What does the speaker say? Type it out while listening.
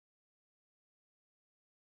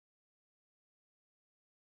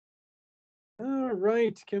All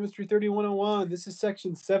right, Chemistry 3101. This is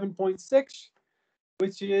section 7.6,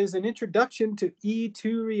 which is an introduction to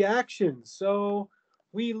E2 reactions. So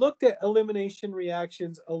we looked at elimination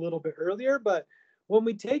reactions a little bit earlier, but when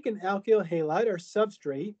we take an alkyl halide or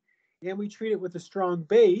substrate and we treat it with a strong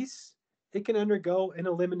base, it can undergo an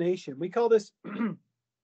elimination. We call this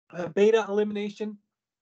a beta elimination,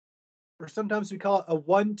 or sometimes we call it a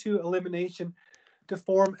 1,2 elimination to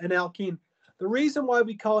form an alkene. The reason why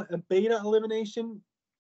we call it a beta elimination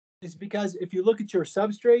is because if you look at your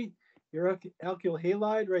substrate, your alkyl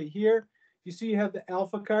halide right here, you see you have the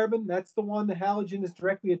alpha carbon. That's the one the halogen is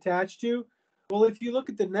directly attached to. Well, if you look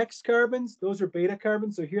at the next carbons, those are beta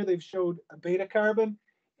carbons. So here they've showed a beta carbon.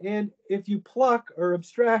 And if you pluck or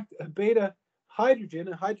abstract a beta hydrogen,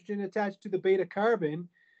 a hydrogen attached to the beta carbon,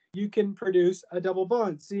 you can produce a double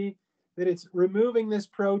bond. See that it's removing this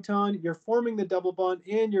proton, you're forming the double bond,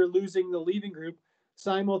 and you're losing the leaving group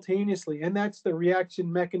simultaneously. And that's the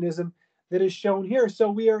reaction mechanism that is shown here.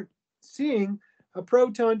 So we are seeing a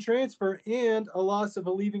proton transfer and a loss of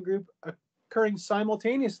a leaving group occurring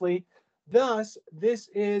simultaneously. Thus, this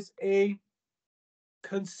is a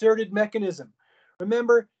concerted mechanism.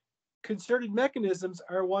 Remember, concerted mechanisms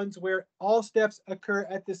are ones where all steps occur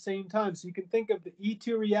at the same time. So you can think of the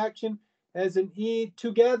E2 reaction as an E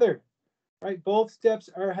together, right? Both steps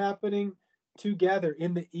are happening together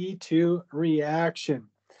in the E2 reaction.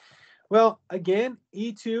 Well, again,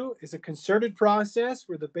 E2 is a concerted process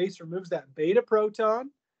where the base removes that beta proton,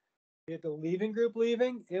 we get the leaving group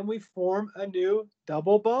leaving, and we form a new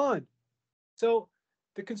double bond. So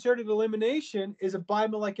the concerted elimination is a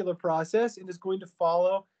bimolecular process and is going to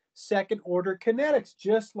follow second order kinetics,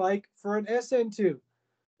 just like for an SN2.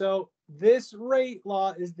 So this rate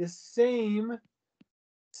law is the same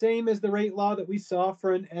as the rate law that we saw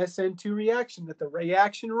for an SN2 reaction, that the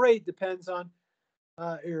reaction rate depends on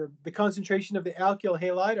the concentration of the alkyl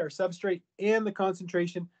halide, our substrate, and the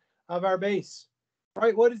concentration of our base. All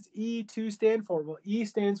right, what does E2 stand for? Well, E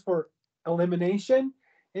stands for elimination,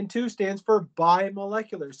 and 2 stands for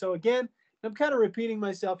bimolecular. So again, I'm kind of repeating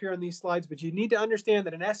myself here on these slides, but you need to understand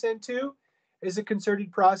that an SN2 is a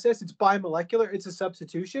concerted process. It's bimolecular. It's a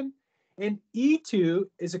substitution. And E2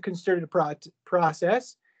 is a concerted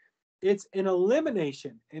process. It's an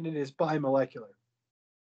elimination, and it is bimolecular.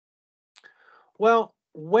 Well,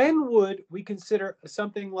 when would we consider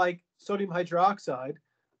something like sodium hydroxide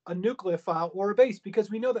a nucleophile or a base? Because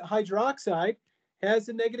we know that hydroxide has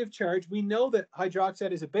a negative charge. We know that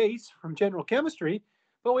hydroxide is a base from general chemistry,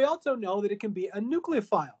 but we also know that it can be a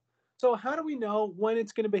nucleophile. So how do we know when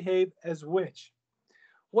it's going to behave as which?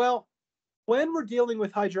 Well, when we're dealing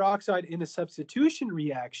with hydroxide in a substitution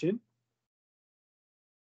reaction,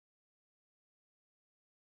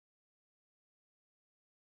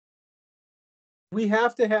 we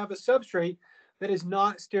have to have a substrate that is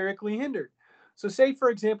not sterically hindered. So say, for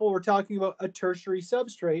example, we're talking about a tertiary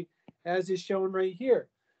substrate, as is shown right here.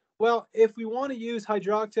 Well, if we want to use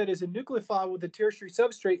hydroxide as a nucleophile with a tertiary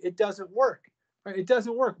substrate, it doesn't work. Right? It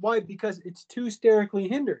doesn't work. Why? Because it's too sterically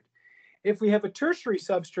hindered. If we have a tertiary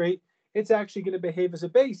substrate, it's actually going to behave as a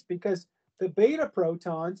base because the beta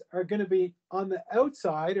protons are going to be on the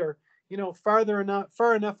outside, or far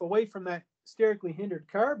enough away from that sterically hindered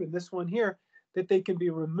carbon, this one here, that they can be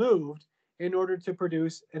removed in order to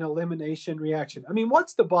produce an elimination reaction. I mean,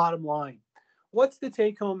 what's the bottom line? What's the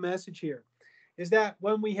take-home message here? Is that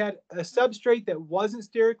when we had a substrate that wasn't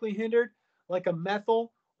sterically hindered, like a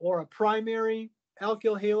methyl or a primary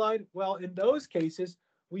alkyl halide, well, in those cases,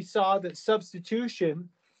 we saw that substitution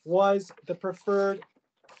was the preferred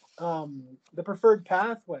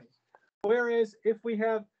pathway. Whereas if we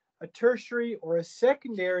have a tertiary or a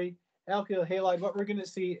secondary alkyl halide, what we're going to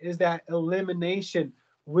see is that elimination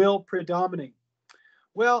will predominate.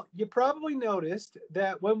 Well, you probably noticed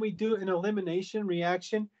that when we do an elimination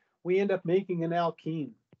reaction, we end up making an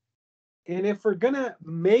alkene. And if we're going to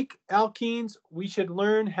make alkenes, we should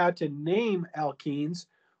learn how to name alkenes,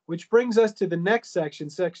 which brings us to the next section,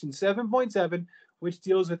 section 7.7, which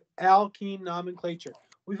deals with alkene nomenclature.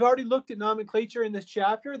 We've already looked at nomenclature in this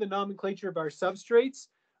chapter, the nomenclature of our substrates,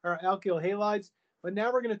 our alkyl halides, but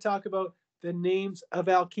now we're going to talk about the names of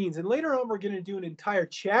alkenes. And later on, we're going to do an entire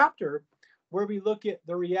chapter where we look at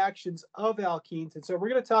the reactions of alkenes. And so we're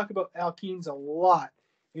going to talk about alkenes a lot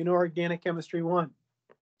in Organic Chemistry 1.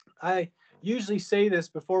 I usually say this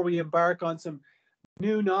before we embark on some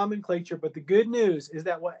new nomenclature, but the good news is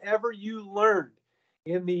that whatever you learned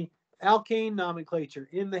in the alkane nomenclature,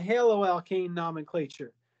 in the haloalkane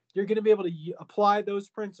nomenclature, you're going to be able to apply those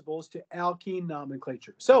principles to alkene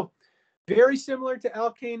nomenclature. So very similar to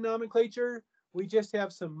alkane nomenclature, we just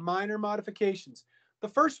have some minor modifications. The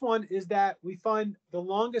first one is that we find the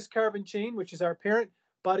longest carbon chain, which is our parent,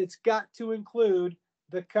 but it's got to include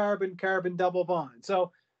the carbon-carbon double bond.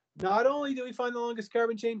 So not only do we find the longest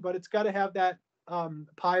carbon chain, but it's got to have that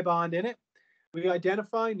pi bond in it. We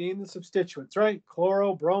identify, name the substituents, right?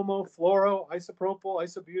 Chloro, bromo, fluoro, isopropyl,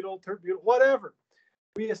 isobutyl, terbutyl, whatever.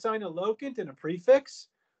 We assign a locant and a prefix,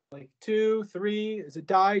 like 2, 3, is it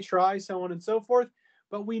di, tri, so on and so forth.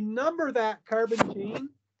 But we number that carbon chain,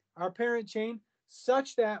 our parent chain,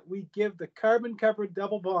 such that we give the carbon-carbon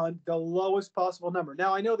double bond the lowest possible number.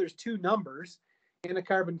 Now, I know there's two numbers in a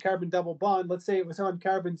carbon-carbon double bond. Let's say it was on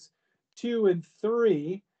carbons 2 and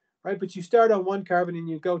 3, right? But you start on one carbon and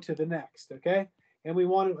you go to the next, okay? And we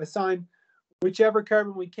want to assign whichever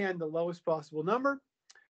carbon we can the lowest possible number.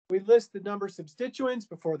 We list the number substituents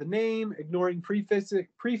before the name, ignoring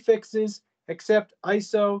prefixes, except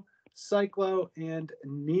iso, cyclo, and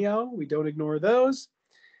neo. We don't ignore those.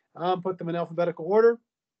 Put them in alphabetical order.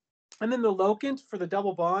 And then the locant for the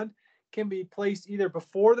double bond can be placed either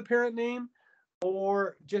before the parent name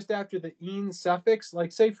or just after the -ene suffix.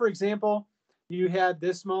 Like say, for example, you had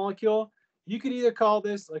this molecule. You could either call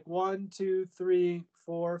this like 1, 2, 3,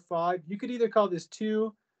 4, 5. You could either call this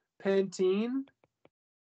 2-pentene,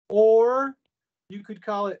 or you could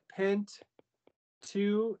call it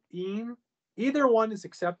pent-2-ene. Either one is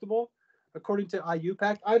acceptable according to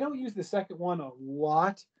IUPAC. I don't use the second one a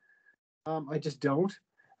lot. I just don't.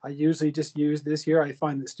 I usually just use this here. I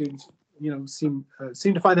find that students, seem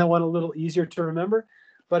to find that one a little easier to remember.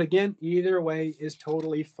 But again, either way is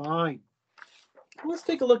totally fine. Let's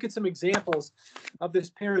take a look at some examples of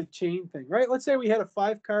this parent chain thing, right? Let's say we had a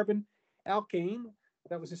 5-carbon alkane.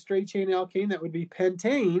 That was a straight chain alkane. That would be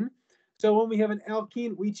pentane. So when we have an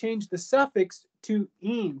alkene, we change the suffix to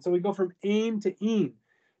 -ene. So we go from -ane to -ene.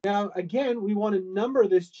 Now, again, we want to number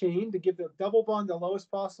this chain to give the double bond the lowest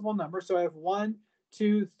possible number. So I have 1,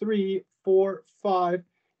 2, 3, 4, 5.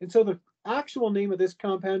 And so the actual name of this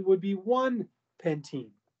compound would be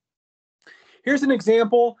 1-pentene. Here's an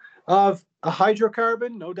example of a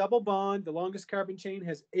hydrocarbon, no double bond. The longest carbon chain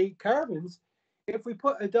has 8 carbons. If we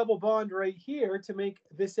put a double bond right here to make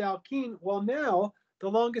this alkene, well, now the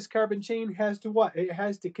longest carbon chain has to what? It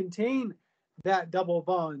has to contain that double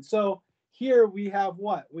bond. So here we have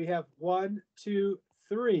what? We have 1, 2,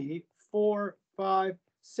 3, 4, 5,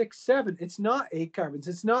 6, 7. It's not 8 carbons.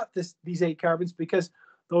 It's not these 8 carbons because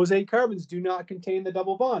those 8 carbons do not contain the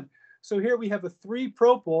double bond. So here we have a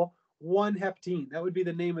 3-propyl, 1-heptene. That would be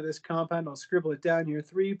the name of this compound. I'll scribble it down here.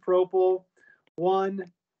 3-propyl,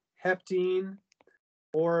 1-heptene,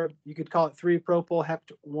 or you could call it 3-propyl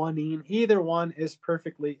hept-1-ene. Either one is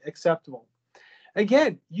perfectly acceptable.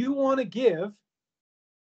 Again, you want to give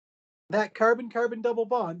that carbon-carbon double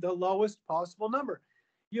bond the lowest possible number.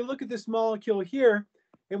 You look at this molecule here,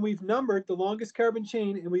 and we've numbered the longest carbon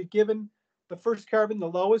chain, and we've given the first carbon the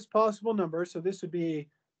lowest possible number. So this would be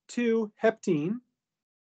 2-heptene.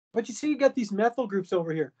 But you see, you got these methyl groups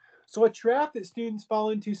over here. So a trap that students fall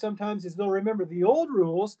into sometimes is they'll remember the old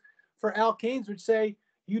rules for alkanes, which say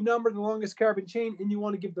you number the longest carbon chain and you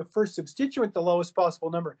want to give the first substituent the lowest possible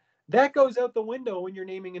number. That goes out the window when you're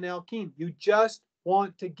naming an alkene. You just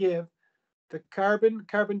want to give the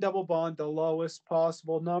carbon-carbon double bond the lowest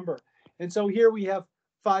possible number. And so here we have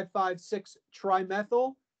 5,5,6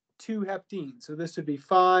 trimethyl, 2-heptene. So this would be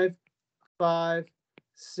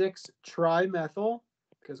 5,5,6 trimethyl,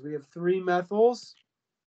 because we have 3 methyls,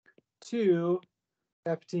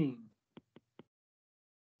 2-heptene.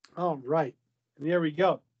 All right, there we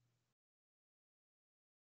go.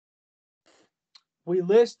 We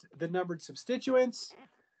list the numbered substituents.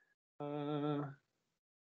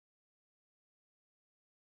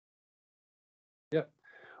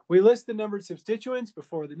 We list the numbered substituents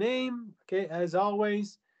before the name, okay, as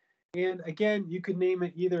always. And again, you could name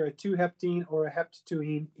it either a 2-heptene or a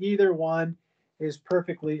hept-2-ene. Either one is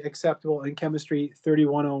perfectly acceptable in Chemistry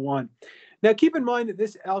 3101. Now, keep in mind that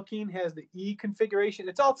this alkene has the E configuration.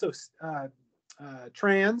 It's also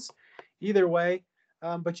trans, either way,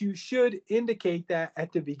 but you should indicate that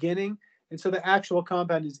at the beginning. And so the actual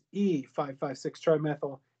compound is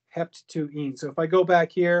E5,5,6-trimethyl hept-2-ene. So if I go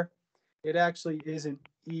back here, it actually is an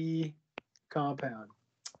E compound.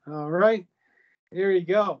 All right, there you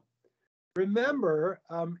go. Remember,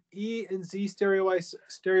 E and Z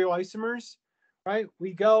stereoisomers, right?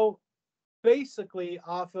 We go basically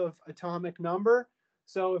off of atomic number.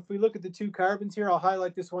 So if we look at the 2 carbons here, I'll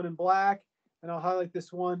highlight this one in black and I'll highlight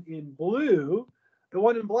this one in blue. The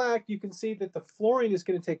one in black, you can see that the fluorine is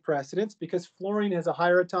going to take precedence because fluorine has a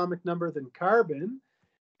higher atomic number than carbon.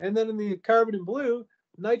 And then in the carbon in blue,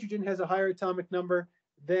 nitrogen has a higher atomic number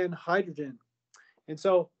than hydrogen. And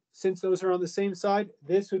so since those are on the same side,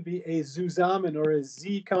 this would be a zusammen or a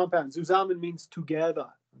Z compound. Zusammen means together,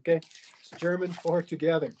 okay? It's German for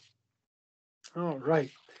together. All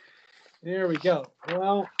right, there we go.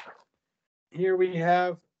 Well, here we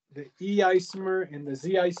have the E isomer and the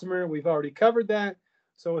Z isomer. We've already covered that.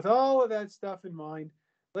 So with all of that stuff in mind,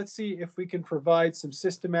 let's see if we can provide some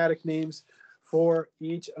systematic names for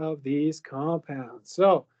each of these compounds.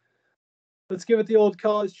 So let's give it the old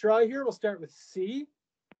college try here. We'll start with C.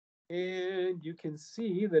 And you can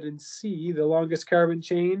see that in C, the longest carbon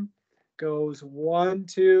chain goes 1,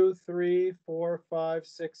 2, 3, 4, 5,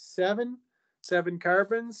 6, 7. 7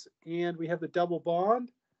 carbons. And we have the double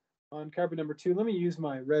bond on carbon number 2. Let me use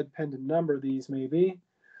my red pen to number these maybe.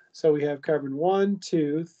 So we have carbon 1,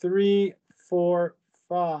 2, 3, 4,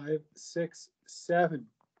 5, 6, 7.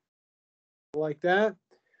 Like that.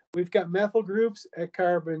 We've got methyl groups at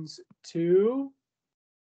carbons 2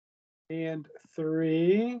 and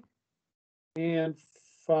 3 and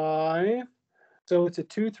 5. So it's a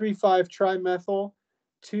 2,3,5 trimethyl,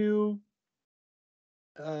 2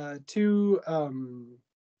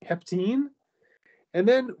 heptene. And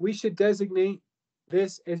then we should designate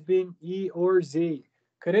this as being E or Z.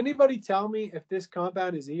 Could anybody tell me if this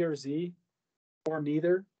compound is E or Z or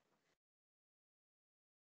neither?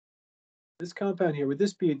 This compound here, would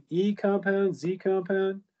this be an E compound, Z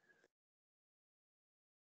compound?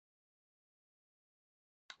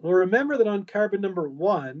 Well, remember that on carbon number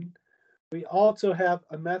 1, we also have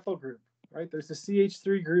a methyl group, right? There's a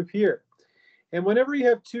CH3 group here. And whenever you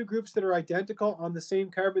have two groups that are identical on the same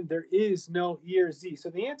carbon, there is no E or Z. So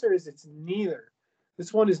the answer is it's neither.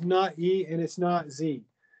 This one is not E and it's not Z.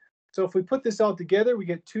 So if we put this all together, we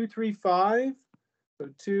get 2, 3, 5. So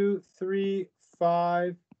 2, 3,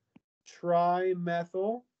 5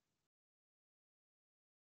 trimethyl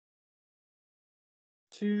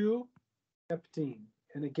 2 heptene.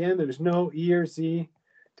 And again, there's no E or Z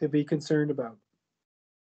to be concerned about.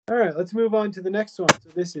 All right, let's move on to the next one. So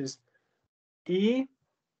this is E.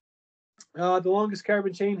 The longest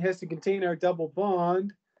carbon chain has to contain our double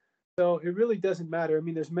bond. So it really doesn't matter. I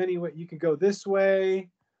mean, there's many ways. You could go this way,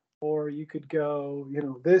 or you could go,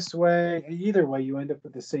 this way. Either way, you end up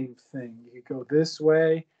with the same thing. You could go this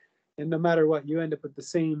way, and no matter what, you end up with the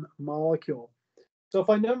same molecule. So if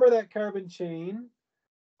I number that carbon chain,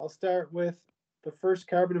 I'll start with the first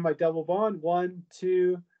carbon in my double bond. 1,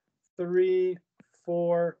 2, 3,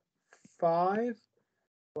 4, 5,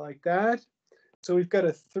 like that. So we've got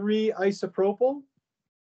a 3 isopropyl,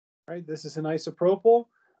 right? This is an isopropyl.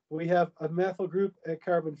 We have a methyl group at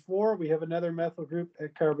carbon 4. We have another methyl group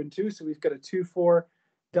at carbon 2. So we've got a 2,4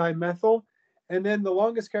 dimethyl. And then the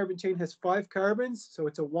longest carbon chain has 5 carbons. So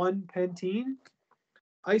it's a 1 pentene.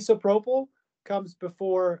 Isopropyl comes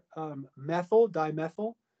before methyl,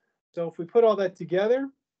 dimethyl. So if we put all that together,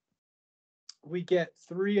 we get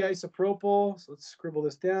 3 isopropyl. So let's scribble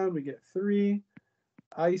this down. We get 3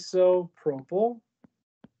 isopropyl,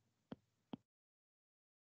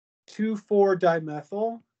 2,4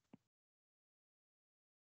 dimethyl,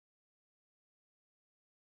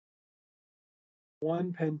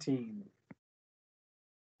 1 pentene.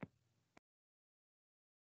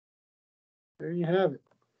 There you have it.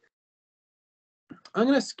 I'm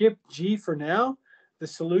going to skip G for now. The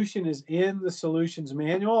solution is in the solutions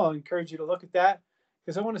manual. I'll encourage you to look at that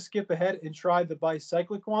because I want to skip ahead and try the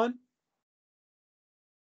bicyclic one.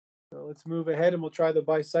 So let's move ahead and we'll try the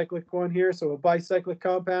bicyclic one here. So a bicyclic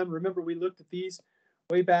compound, remember we looked at these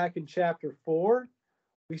way back in chapter 4.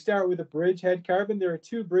 We start with a bridgehead carbon. There are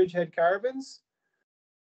 2 bridgehead carbons.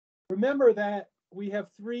 Remember that we have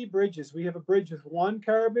 3 bridges. We have a bridge with 1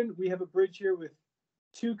 carbon. We have a bridge here with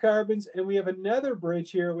 2 carbons. And we have another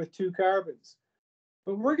bridge here with 2 carbons.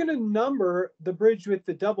 But we're going to number the bridge with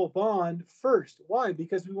the double bond first. Why?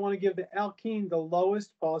 Because we want to give the alkene the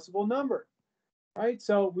lowest possible number. Right?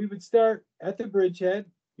 So we would start at the bridgehead.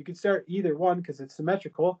 You could start either one because it's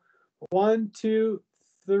symmetrical. 1, 2,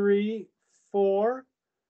 3, 4,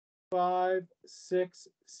 5, 6,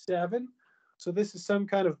 7. So this is some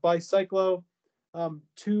kind of bicyclo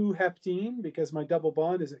 2 heptene because my double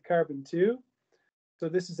bond is at carbon 2. So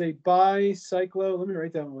this is a bicyclo. Let me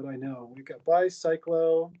write down what I know. We've got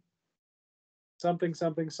bicyclo something,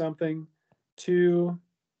 something, something 2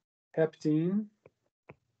 heptene.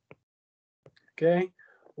 Okay.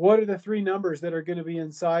 What are the 3 numbers that are going to be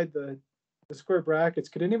inside the square brackets?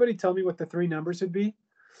 Could anybody tell me what the 3 numbers would be?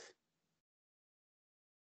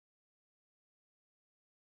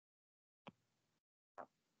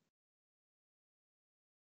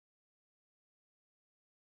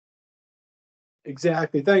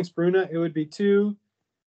 Exactly. Thanks, Bruna. It would be 2,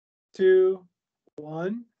 2,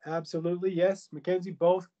 1. Absolutely. Yes. Mackenzie,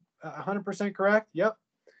 both 100% correct. Yep.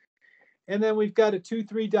 And then we've got a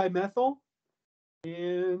 2,3-dimethyl,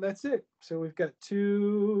 and that's it. So we've got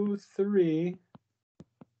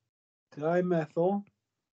 2,3-dimethyl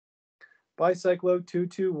bicyclo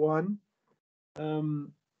 2,2,1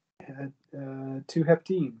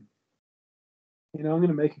 2-heptene. You know, I'm going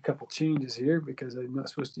to make a couple changes here because I'm not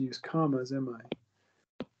supposed to use commas, am I?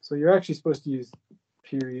 So you're actually supposed to use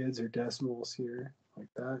periods or decimals here, like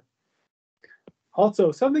that.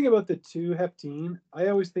 Also, something about the 2-heptene, I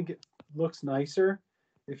always think it looks nicer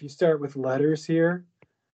if you start with letters here,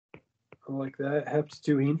 like that,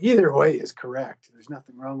 heptene. Either way is correct. There's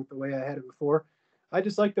nothing wrong with the way I had it before. I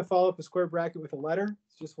just like to follow up a square bracket with a letter.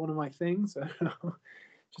 It's just one of my things. I don't know,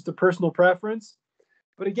 just a personal preference.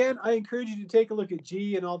 But again, I encourage you to take a look at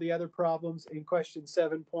G and all the other problems in question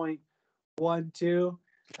 7.12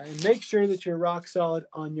 and make sure that you're rock solid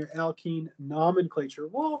on your alkene nomenclature.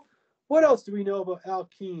 Well, what else do we know about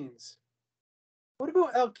alkenes? What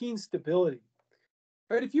about alkene stability?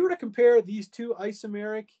 All right, if you were to compare these two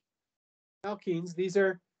isomeric alkenes, these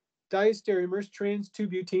are diastereomers,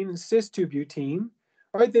 trans-2-butene and cis-2-butene.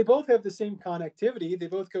 All right, they both have the same connectivity. They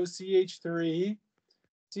both go CH3,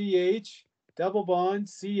 CH, double bond,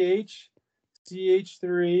 CH,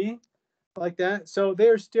 CH3, like that. So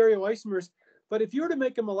they're stereoisomers. But if you were to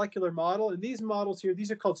make a molecular model, and these models here,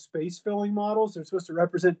 these are called space-filling models. They're supposed to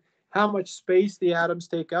represent how much space the atoms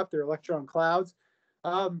take up. They're electron clouds.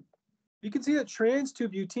 You can see that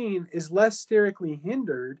trans-2-butene is less sterically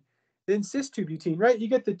hindered than cis-2-butene, right? You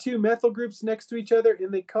get the two methyl groups next to each other,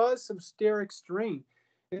 and they cause some steric strain.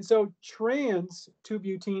 And so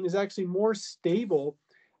trans-2-butene is actually more stable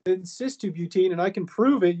than cis-2-butene, and I can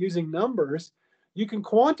prove it using numbers. You can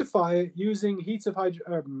quantify it using heats of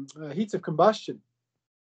combustion.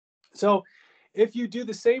 So if you do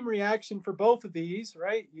the same reaction for both of these,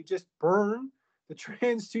 right, you just burn the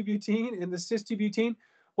trans-2-butene and the cis-2-butene,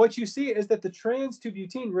 what you see is that the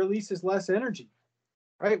trans-2-butene releases less energy,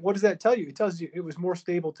 right? What does that tell you? It tells you it was more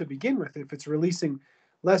stable to begin with if it's releasing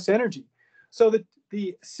less energy. So the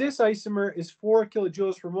cis isomer is 4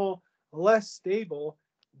 kilojoules per mole less stable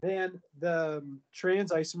than the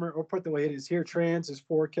trans isomer, or put the way it is here, trans is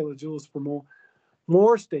 4 kilojoules per mole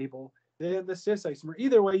more stable than the cis isomer.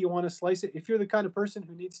 Either way you want to slice it. If you're the kind of person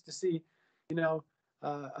who needs to see, you know,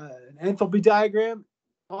 an enthalpy diagram,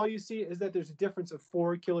 all you see is that there's a difference of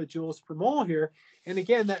 4 kilojoules per mole here. And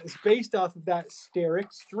again, that is based off of that steric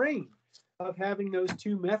strain of having those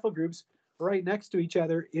two methyl groups right next to each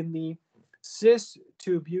other in the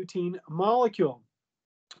cis-2-butene molecule.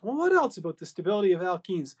 Well, what else about the stability of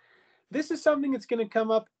alkenes? This is something that's going to come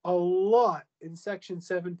up a lot in section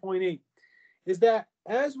 7.8, is that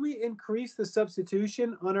as we increase the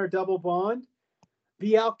substitution on our double bond,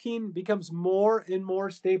 the alkene becomes more and more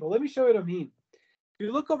stable. Let me show you what I mean. If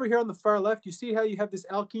you look over here on the far left, you see how you have this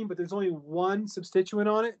alkene, but there's only one substituent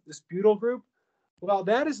on it, this butyl group. Well,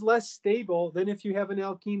 that is less stable than if you have an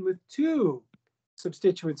alkene with two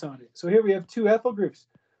substituents on it. So here we have two ethyl groups.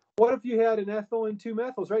 What if you had an ethyl and two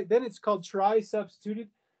methyls, right? Then it's called tri-substituted.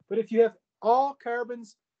 But if you have all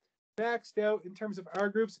carbons maxed out in terms of R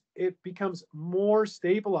groups, it becomes more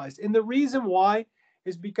stabilized. And the reason why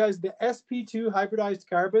is because the sp2 hybridized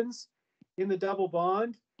carbons in the double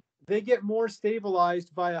bond, they get more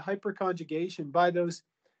stabilized via hyperconjugation by those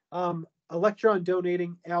electron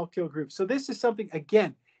donating alkyl groups. So this is something,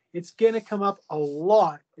 again, it's going to come up a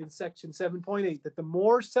lot in section 7.8, that the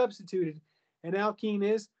more substituted an alkene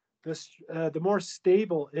is, the more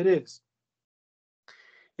stable it is.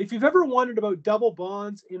 If you've ever wondered about double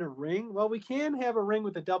bonds in a ring, well, we can have a ring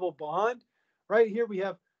with a double bond. Right here we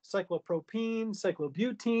have cyclopropene,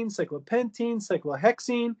 cyclobutene, cyclopentene,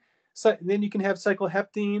 cyclohexene, and then you can have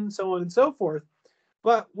cycloheptene, so on and so forth.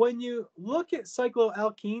 But when you look at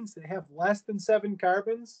cycloalkenes that have less than 7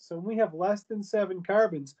 carbons, so when we have less than 7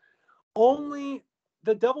 carbons, only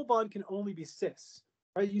the double bond can only be cis.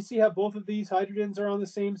 Right? You see how both of these hydrogens are on the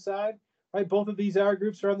same side, right? Both of these R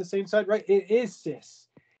groups are on the same side, right? It is cis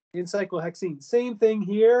in cyclohexene. Same thing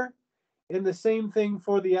here, and the same thing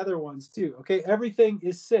for the other ones too. Okay, everything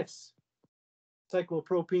is cis.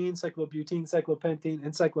 Cyclopropene, cyclobutene, cyclopentene,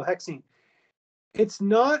 and cyclohexene. It's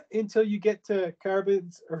not until you get to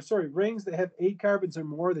carbons, or sorry, rings that have 8 carbons or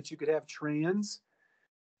more that you could have trans.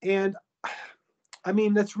 And I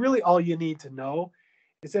mean, that's really all you need to know,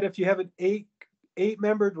 is that if you have an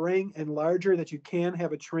 8-membered ring and larger, that you can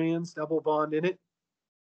have a trans double bond in it.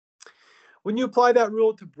 When you apply that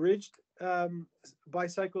rule to bridged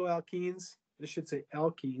bicycloalkenes, I should say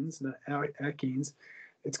alkenes, not alkenes,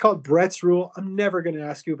 it's called Brett's rule. I'm never going to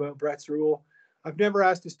ask you about Brett's rule. I've never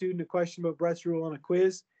asked a student a question about Brett's rule on a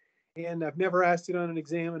quiz. and I've never asked it on an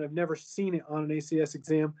exam, and I've never seen it on an ACS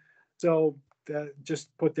exam. So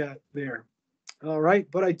just put that there. All right,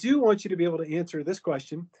 but I do want you to be able to answer this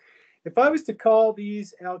question. If I was to call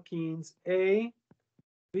these alkenes A,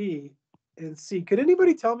 B, and C, could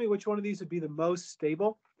anybody tell me which one of these would be the most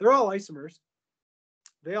stable? They're all isomers.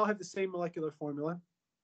 They all have the same molecular formula.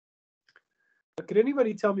 But could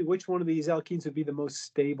anybody tell me which one of these alkenes would be the most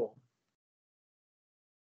stable?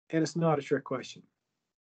 And it's not a trick question.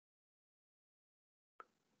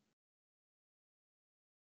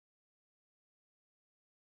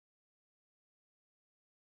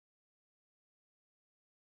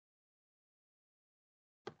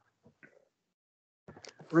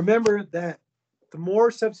 Remember that the more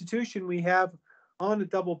substitution we have on a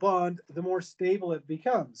double bond, the more stable it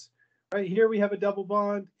becomes. Right here we have a double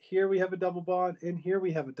bond, here we have a double bond, and here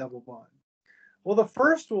we have a double bond. Well, the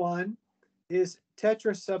first one is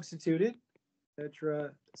tetra-substituted.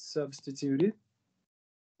 Tetra-substituted.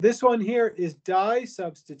 This one here is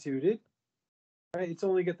di-substituted. Right, it's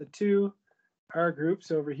only got the 2 R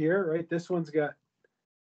groups over here. Right, this one's got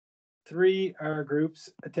 3 R groups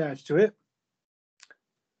attached to it.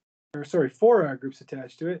 Or sorry, 4 R groups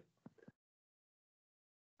attached to it.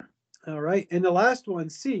 All right, and the last one,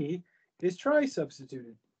 C, is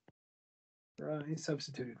tri-substituted.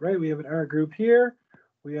 Tri-substituted, right? We have an R group here,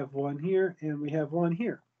 we have one here, and we have one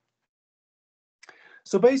here.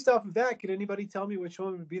 So based off of that, could anybody tell me which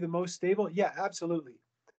one would be the most stable? Yeah, absolutely.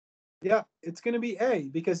 Yeah, it's going to be A,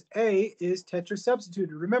 because A is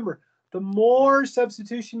tetra-substituted. Remember, the more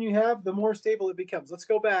substitution you have, the more stable it becomes. Let's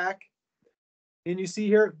go back. And you see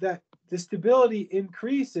here that the stability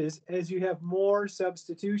increases as you have more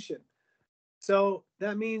substitution. So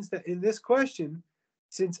that means that in this question,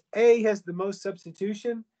 since A has the most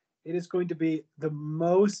substitution, it is going to be the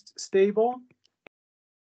most stable.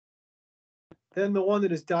 Then the one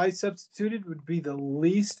that is di-substituted would be the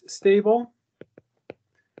least stable.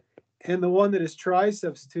 And the one that is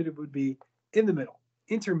tri-substituted would be in the middle,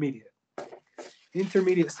 intermediate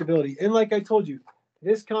stability. And like I told you,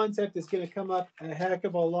 this concept is going to come up a heck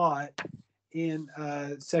of a lot in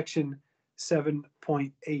section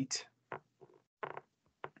 7.8.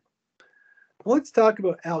 Let's talk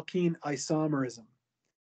about alkene isomerism.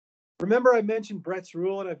 Remember I mentioned Brett's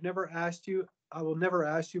rule, and I will never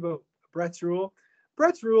ask you about Brett's rule.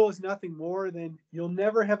 Brett's rule is nothing more than you'll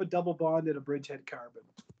never have a double bond at a bridgehead carbon.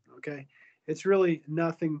 Okay, it's really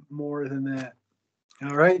nothing more than that.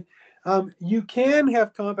 All right. You can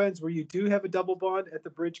have compounds where you do have a double bond at the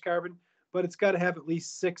bridge carbon, but it's got to have at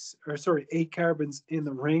least 8 carbons in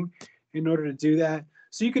the ring in order to do that.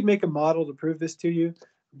 So you could make a model to prove this to you.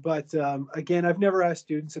 But again, I've never asked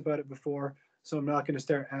students about it before, so I'm not going to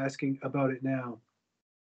start asking about it now.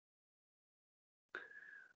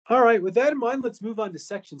 All right, with that in mind, let's move on to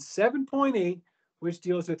section 7.8, which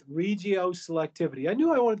deals with regioselectivity. I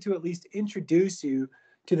knew I wanted to at least introduce you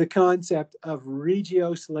to the concept of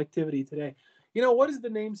regioselectivity today. You know, what does the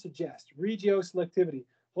name suggest? Regioselectivity.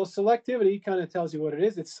 Well, selectivity kind of tells you what it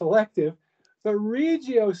is. It's selective. But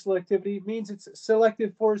regioselectivity means it's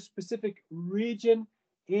selective for a specific region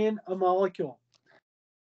in a molecule.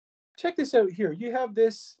 Check this out here. You have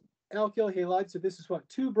this alkyl halide. So this is what?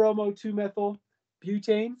 2-bromo, 2-methyl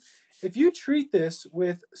butane. If you treat this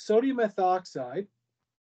with sodium ethoxide,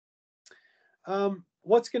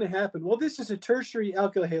 what's going to happen? Well, this is a tertiary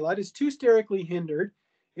alkyl halide. It's 2-sterically hindered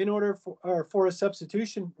in order for a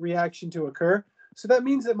substitution reaction to occur. So that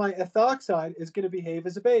means that my ethoxide is going to behave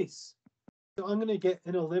as a base. So I'm going to get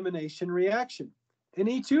an elimination reaction, an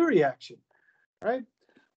E2 reaction, right?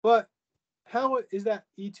 But how is that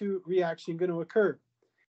E2 reaction going to occur?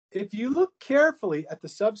 If you look carefully at the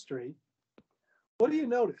substrate, what do you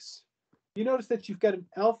notice? You notice that you've got an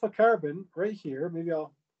alpha carbon right here. Maybe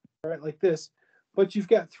I'll write it like this. But you've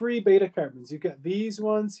got 3 beta carbons. You've got these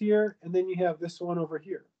ones here, and then you have this one over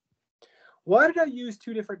here. Why did I use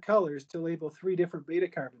 2 different colors to label 3 different beta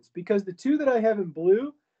carbons? Because the 2 that I have in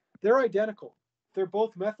blue, they're identical. They're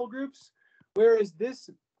both methyl groups, whereas this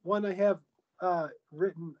one I have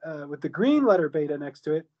written with the green letter beta next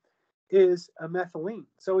to it is a methylene.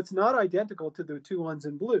 So it's not identical to the 2 ones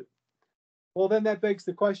in blue. Well, then that begs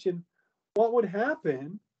the question, what would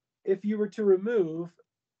happen if you were to remove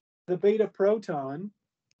the beta proton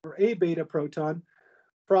or a beta proton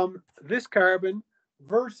from this carbon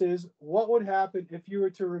versus what would happen if you were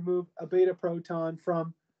to remove a beta proton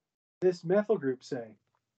from this methyl group, say?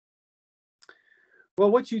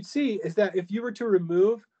 Well, what you'd see is that if you were to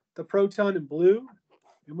remove the proton in blue,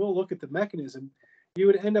 and we'll look at the mechanism, you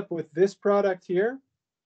would end up with this product here.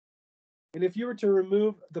 And if you were to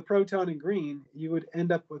remove the proton in green, you would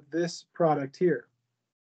end up with this product here.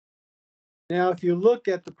 Now, if you look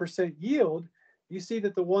at the percent yield, you see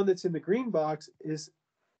that the one that's in the green box is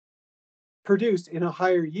produced in a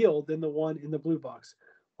higher yield than the one in the blue box.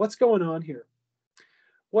 What's going on here?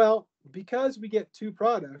 Well, because we get two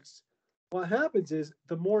products, what happens is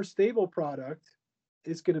the more stable product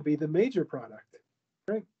is going to be the major product,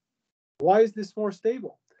 right? Why is this more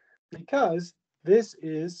stable? Because this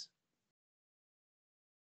is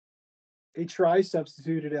a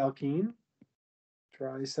tri-substituted alkene,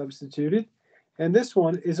 tri-substituted, and this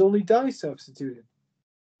one is only di-substituted.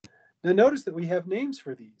 Now notice that we have names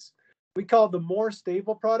for these. We call the more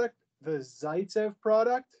stable product the Zaitsev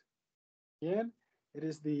product. Again, it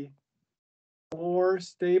is the more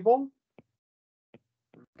stable,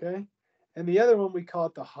 okay? And the other one, we call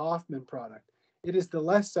it the Hofmann product. It is the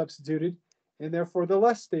less substituted and therefore the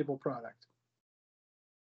less stable product.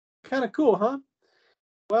 Kind of cool, huh?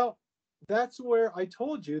 Well, that's where I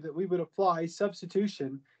told you that we would apply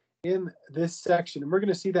substitution in this section. And we're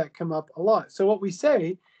going to see that come up a lot. So what we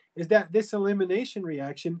say is that this elimination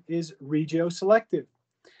reaction is regioselective.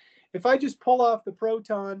 If I just pull off the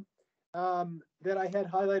proton that I had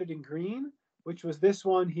highlighted in green, which was this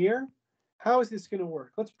one here, how is this going to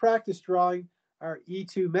work? Let's practice drawing our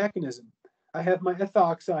E2 mechanism. I have my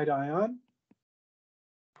ethoxide ion,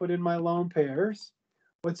 put in my lone pairs.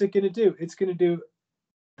 What's it going to do? It's going to do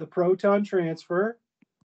the proton transfer.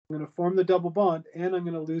 I'm going to form the double bond, and I'm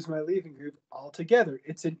going to lose my leaving group altogether.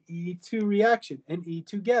 It's an E2 reaction, an E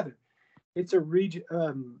together. It's a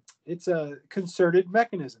concerted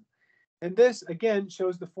mechanism. And this, again,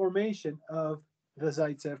 shows the formation of the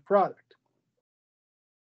Zaitsev product.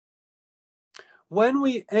 When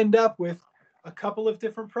we end up with a couple of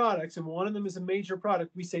different products, and one of them is a major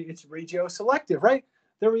product, we say it's regioselective, right?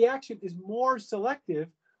 The reaction is more selective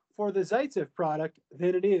for the Zaitsev product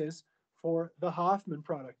than it is for the Hofmann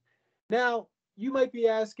product. Now, you might be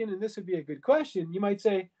asking, and this would be a good question, you might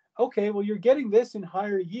say, okay, well, you're getting this in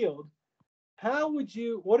higher yield.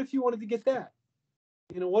 What if you wanted to get that?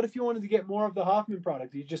 What if you wanted to get more of the Hofmann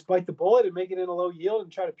product? Do you just bite the bullet and make it in a low yield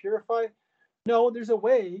and try to purify it? No, there's a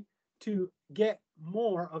way to get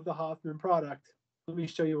more of the Hofmann product. Let me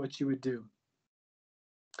show you what you would do.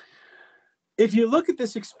 If you look at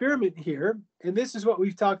this experiment here, and this is what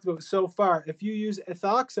we've talked about so far, if you use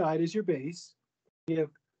ethoxide as your base, you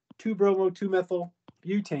have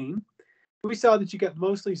 2-bromo-2-methyl-butane, we saw that you get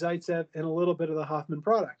mostly Zaitsev and a little bit of the Hofmann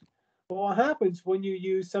product. But what happens when you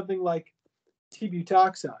use something like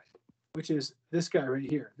T-butoxide, which is this guy right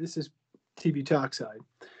here? This is T-butoxide.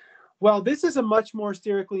 Well, this is a much more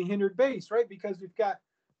sterically hindered base, right? Because we've got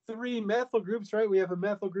 3 methyl groups, right? We have a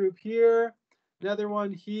methyl group here, another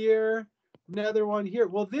one here, another one here.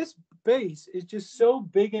 Well, this base is just so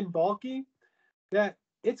big and bulky that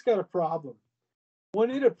it's got a problem. When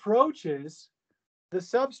it approaches the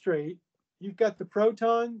substrate, you've got the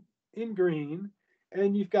proton in green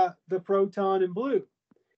and you've got the proton in blue.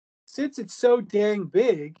 Since it's so dang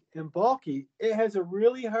big and bulky, it has a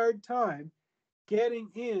really hard time getting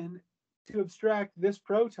in to abstract this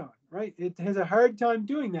proton, right? It has a hard time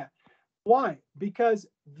doing that. Why? Because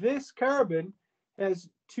this carbon has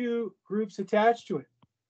 2 groups attached to it,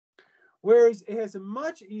 whereas it has a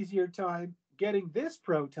much easier time getting this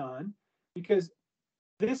proton because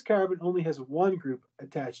this carbon only has 1 group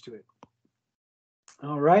attached to it.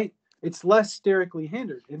 All right? It's less sterically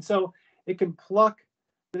hindered, and so it can pluck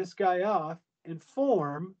this guy off and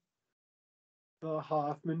form the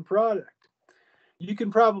Hofmann product. You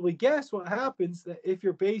can probably guess what happens that if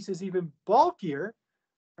your base is even bulkier,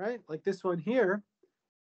 right, like this one here,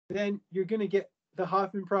 then you're going to get the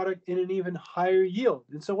Hofmann product in an even higher yield.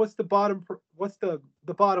 And so what's the bottom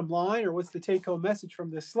line, or what's the take-home message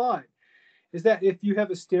from this slide? Is that if you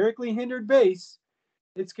have a sterically hindered base,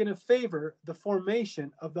 it's going to favor the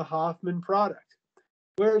formation of the Hofmann product.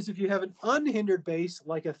 Whereas if you have an unhindered base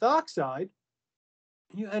like ethoxide,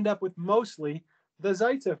 you end up with mostly the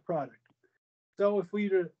Zaitsev product. So if we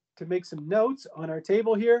were to make some notes on our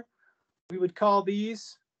table here, we would call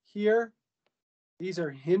these here, these are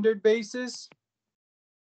hindered bases,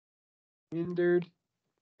 and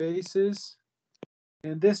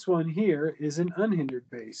this one here is an unhindered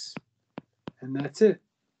base, and that's it.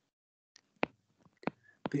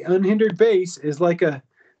 The unhindered base is it's like a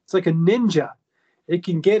ninja. It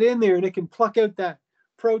can get in there and it can pluck out that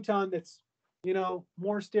proton that's,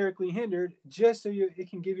 more sterically hindered, just so it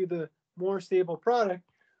can give you the more stable product.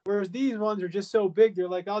 Whereas these ones are just so big, they're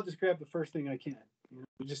like, I'll just grab the first thing I can.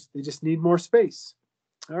 They just need more space.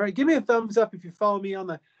 All right, give me a thumbs up if you follow me on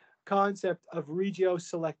the concept of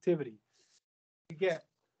regioselectivity. We get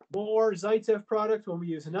more Zaitsev product when we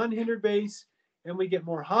use an unhindered base, and we get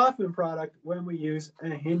more Hofmann product when we use a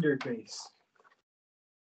hindered base.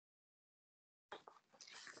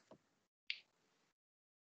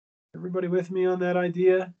 Everybody with me on that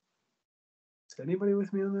idea? Is anybody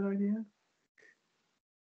with me on that idea?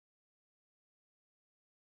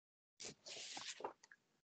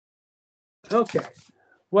 Okay,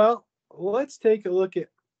 well, let's take a look at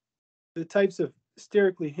the types of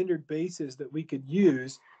sterically hindered bases that we could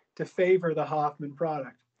use to favor the Hofmann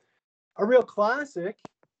product. A real classic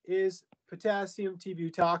is potassium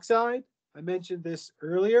T-butoxide. I mentioned this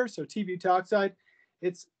earlier. So T-butoxide,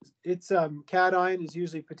 its cation is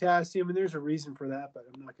usually potassium, and there's a reason for that, but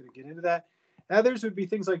I'm not going to get into that. Others would be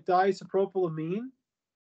things like diisopropylamine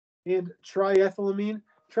and triethylamine.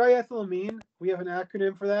 Triethylamine, we have an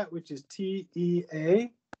acronym for that, which is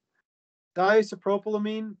TEA.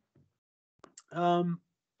 Diisopropylamine,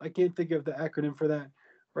 I can't think of the acronym for that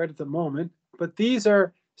right at the moment, but these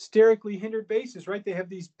are sterically hindered bases, right? They have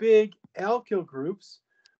these big alkyl groups,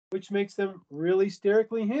 which makes them really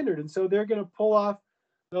sterically hindered. And so they're going to pull off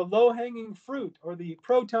the low-hanging fruit, or the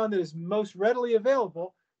proton that is most readily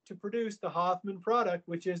available to produce the Hofmann product,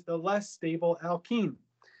 which is the less stable alkene.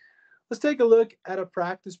 Let's take a look at a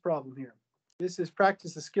practice problem here. This is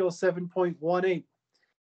practice of skill 7.18.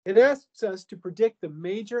 It asks us to predict the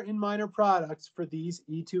major and minor products for these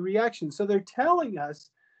E2 reactions. So they're telling us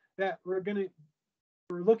that we're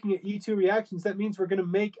looking at E2 reactions. That means we're going to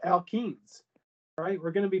make alkenes, right?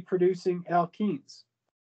 We're going to be producing alkenes.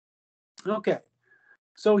 Okay,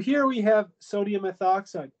 so here we have sodium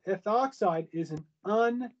ethoxide. Ethoxide is an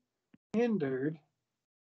unhindered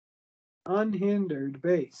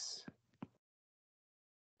base.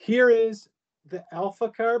 Here is the alpha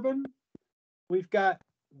carbon. We've got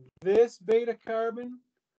this beta carbon,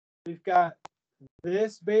 we've got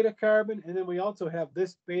this beta carbon, and then we also have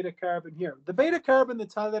this beta carbon here. The beta carbon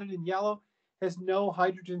that's highlighted in yellow has no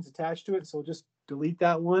hydrogens attached to it, so we'll just delete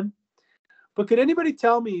that one. But could anybody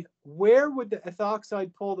tell me, where would the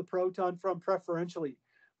ethoxide pull the proton from preferentially?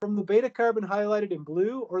 From the beta carbon highlighted in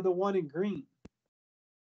blue or the one in green?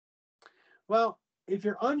 Well, if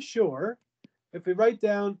you're unsure, if we write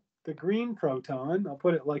down the green proton, I'll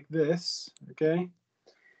put it like this, okay?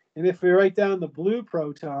 And if we write down the blue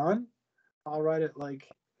proton, I'll write it like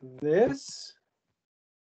this.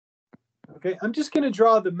 Okay, I'm just going to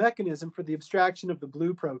draw the mechanism for the abstraction of the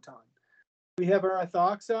blue proton. We have our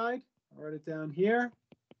ethoxide. I'll write it down here.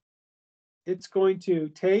 It's going to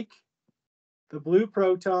take the blue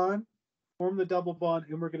proton, form the double bond,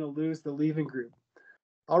 and we're going to lose the leaving group.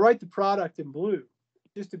 I'll write the product in blue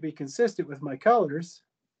just to be consistent with my colors.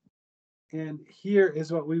 And here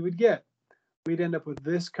is what we would get. We'd end up with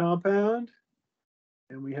this compound,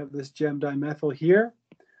 and we have this CHEM dimethyl here.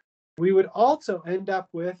 We would also end up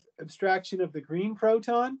with abstraction of the green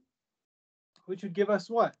proton, which would give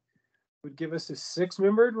us what? Would give us a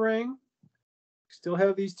 6-membered ring. Still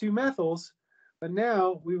have these 2 methyls, but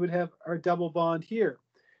now we would have our double bond here.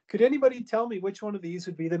 Could anybody tell me which one of these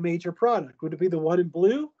would be the major product? Would it be the one in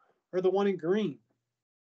blue or the one in green?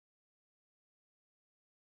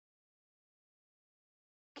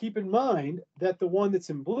 Keep in mind that the one that's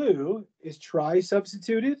in blue is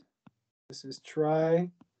tri-substituted. This is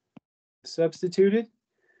tri-substituted,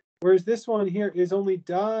 whereas this one here is only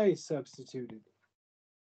di-substituted.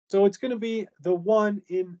 So it's going to be the one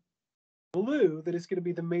in blue that is going to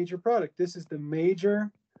be the major product. This is the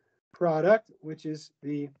major product, which is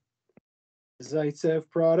the Zaitsev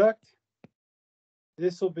product.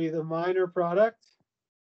 This will be the minor product,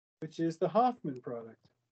 which is the Hofmann product.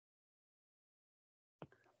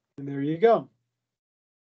 And there you go.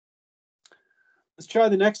 Let's try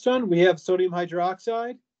the next one. We have sodium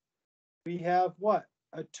hydroxide. We have what?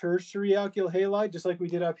 A tertiary alkyl halide, just like we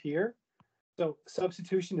did up here. So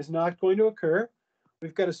substitution is not going to occur.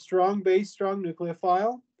 We've got a strong base, strong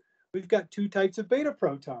nucleophile. We've got 2 types of beta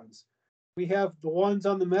protons. We have the ones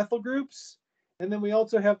on the methyl groups, and then we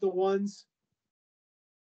also have the ones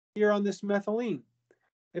here on this methylene.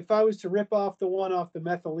 If I was to rip off the one off the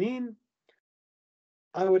methylene,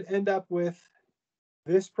 I would end up with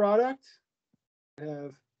this product. I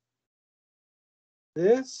have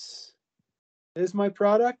this is my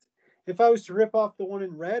product. If I was to rip off the one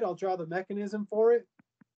in red, I'll draw the mechanism for it.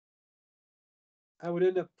 I would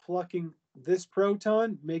end up plucking this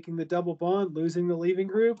proton, making the double bond, losing the leaving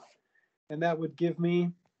group, and that would give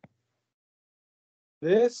me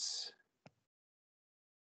this.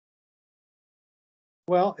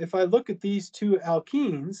 Well, if I look at these 2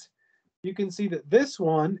 alkenes, you can see that this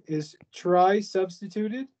one is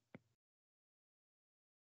tri-substituted,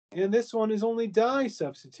 and this one is only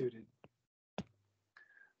di-substituted.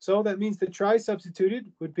 So that means the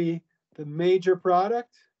tri-substituted would be the major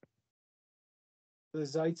product, the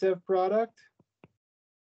Zaitsev product,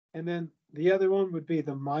 and then the other one would be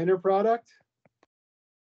the minor product,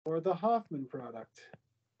 or the Hofmann product.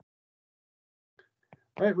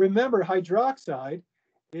 All right, remember hydroxide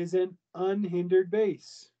is an unhindered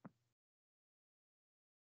base.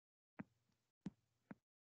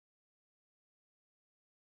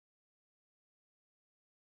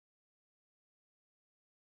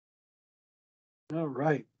 All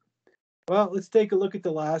right. Well, let's take a look at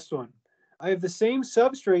the last one. I have the same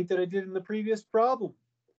substrate that I did in the previous problem.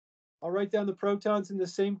 I'll write down the protons in the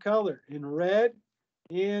same color, in red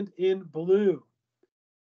and in blue.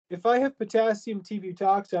 If I have potassium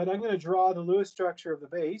t-butoxide, I'm going to draw the Lewis structure of the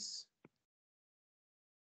base.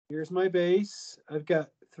 Here's my base. I've got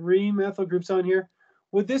 3 methyl groups on here.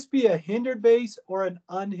 Would this be a hindered base or an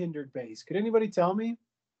unhindered base? Could anybody tell me?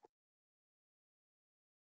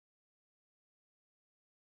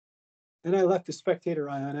 And I left the spectator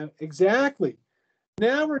ion out. Exactly.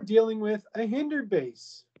 Now we're dealing with a hindered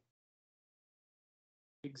base.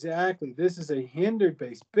 Exactly. This is a hindered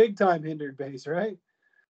base, big time hindered base, right?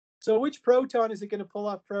 So which proton is it going to pull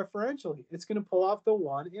off preferentially? It's going to pull off the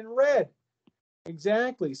one in red.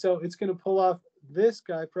 Exactly. So it's going to pull off this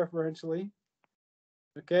guy preferentially.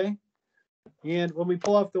 Okay. And when we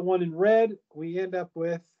pull off the one in red, we end up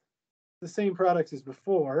with the same products as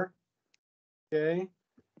before. Okay.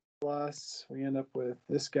 Plus, we end up with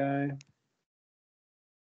this guy.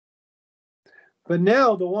 But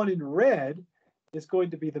now the one in red is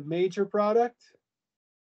going to be the major product.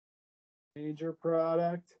 Major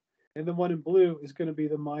product. And the one in blue is going to be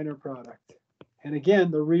the minor product. And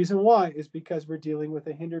again, the reason why is because we're dealing with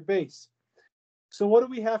a hindered base. So what do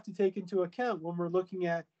we have to take into account when we're looking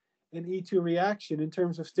at an E2 reaction in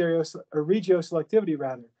terms of regioselectivity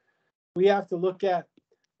rather? We have to look at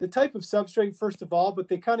the type of substrate first of all, but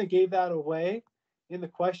they kind of gave that away in the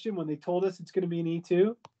question when they told us it's going to be an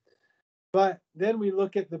E2. But then we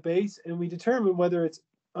look at the base and we determine whether it's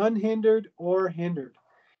unhindered or hindered.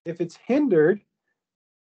 If it's hindered,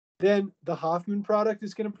 then the Hofmann product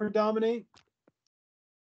is going to predominate.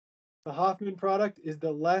 The Hofmann product is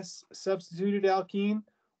the less substituted alkene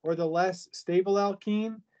or the less stable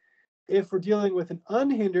alkene. If we're dealing with an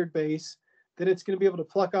unhindered base, then it's going to be able to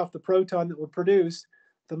pluck off the proton that would produce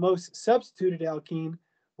the most substituted alkene,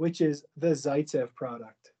 which is the Zaitsev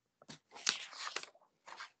product.